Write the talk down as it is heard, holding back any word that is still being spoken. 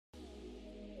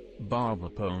Bob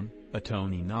LuPone, a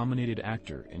Tony-nominated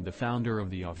actor and the founder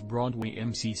of the off-Broadway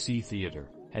MCC Theater,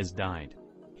 has died.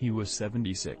 He was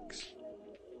 76.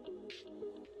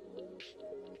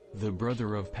 The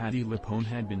brother of Patti LuPone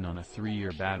had been on a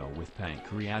 3-year battle with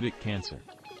pancreatic cancer.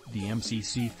 The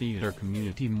MCC Theater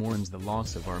community mourns the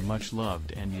loss of our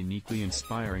much-loved and uniquely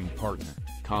inspiring partner,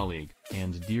 colleague,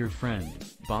 and dear friend,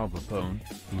 Bob LuPone,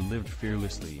 who lived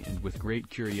fearlessly and with great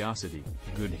curiosity,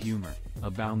 good humor, a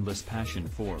boundless passion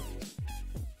for.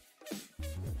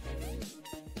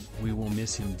 We will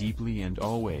miss him deeply and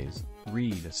always,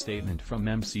 read a statement from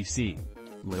MCC.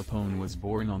 LuPone was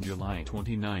born on July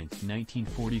 29,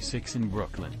 1946 in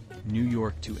Brooklyn, New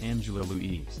York to Angela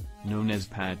Louise, known as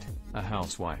Pat, a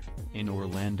housewife, and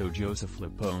Orlando Joseph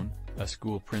LuPone, a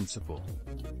school principal.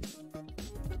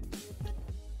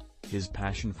 His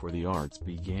passion for the arts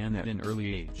began at an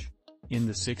early age. In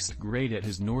the 6th grade at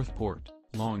his Northport,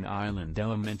 Long Island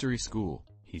elementary school,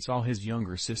 he saw his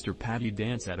younger sister Patti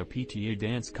dance at a PTA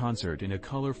Dance Concert in a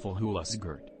colorful hula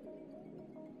skirt.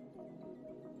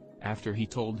 After he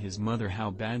told his mother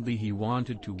how badly he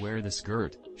wanted to wear the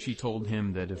skirt, she told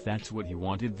him that if that's what he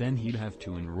wanted then he'd have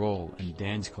to enroll in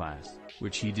dance class,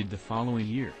 which he did the following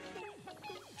year.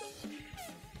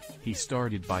 He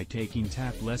started by taking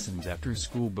tap lessons after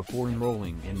school before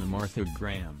enrolling in the Martha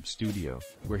Graham studio,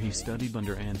 where he studied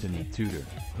under Antony Tudor,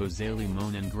 José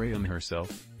Limon and Graham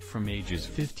herself, from ages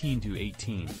 15 to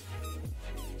 18.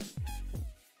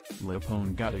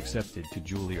 LuPone got accepted to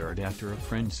Juilliard after a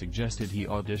friend suggested he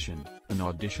audition, an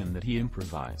audition that he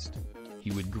improvised. He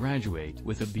would graduate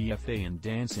with a BFA in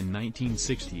dance in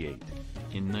 1968.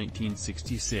 In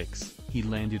 1966, he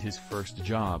landed his first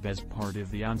job as part of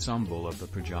the ensemble of the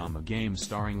Pajama Game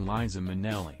starring Liza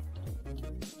Minnelli.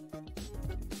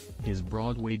 His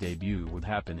Broadway debut would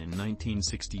happen in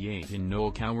 1968 in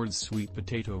Noel Coward's Sweet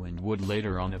Potato and would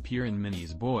later on appear in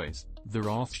Minnie's Boys, The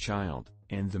Rothschild,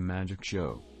 and The Magic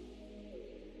Show.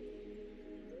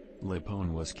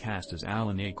 LuPone was cast as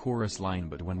Alan A. Chorus Line,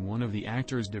 but when one of the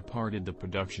actors departed the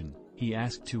production, he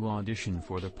asked to audition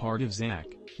for the part of Zach,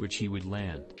 which he would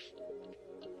land.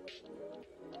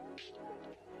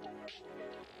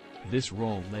 This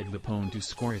role led LuPone to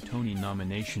score a Tony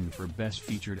nomination for Best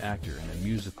Featured Actor in a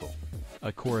Musical.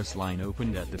 A Chorus Line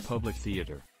opened at the Public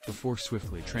Theater, before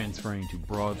swiftly transferring to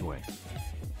Broadway.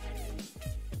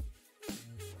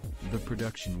 The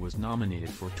production was nominated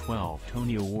for 12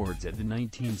 Tony Awards at the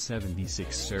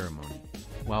 1976 ceremony.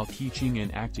 While teaching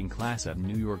an acting class at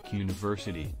New York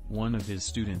University, one of his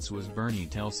students was Bernie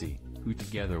Telsey, who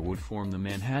together would form the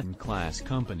Manhattan Class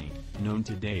Company, known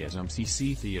today as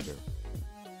MCC Theater.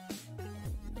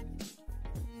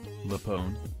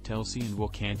 LuPone, Telsey and Will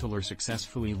Cantler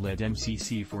successfully led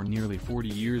MCC for nearly 40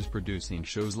 years, producing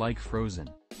shows like Frozen,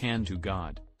 Hand to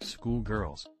God,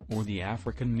 Schoolgirls, or The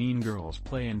African Mean Girls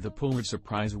play and the Pulitzer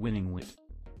Prize-winning Wit.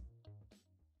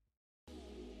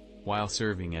 While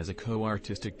serving as a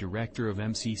co-artistic director of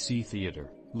MCC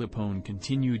Theater, LuPone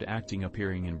continued acting,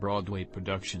 appearing in Broadway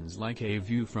productions like A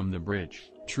View from the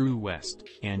Bridge, True West,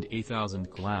 and 8,000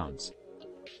 Clowns.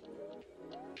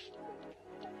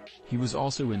 He was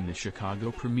also in the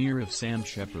Chicago premiere of Sam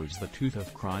Shepard's The Tooth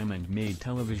of Crime and made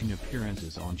television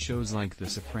appearances on shows like The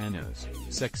Sopranos,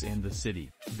 Sex and the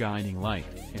City, Guiding Light,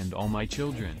 and All My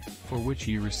Children, for which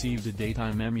he received a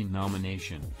Daytime Emmy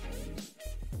nomination.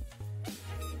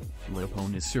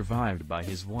 LuPone is survived by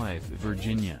his wife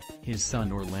Virginia, his son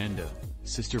Orlando,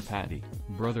 sister Patti,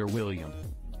 brother William,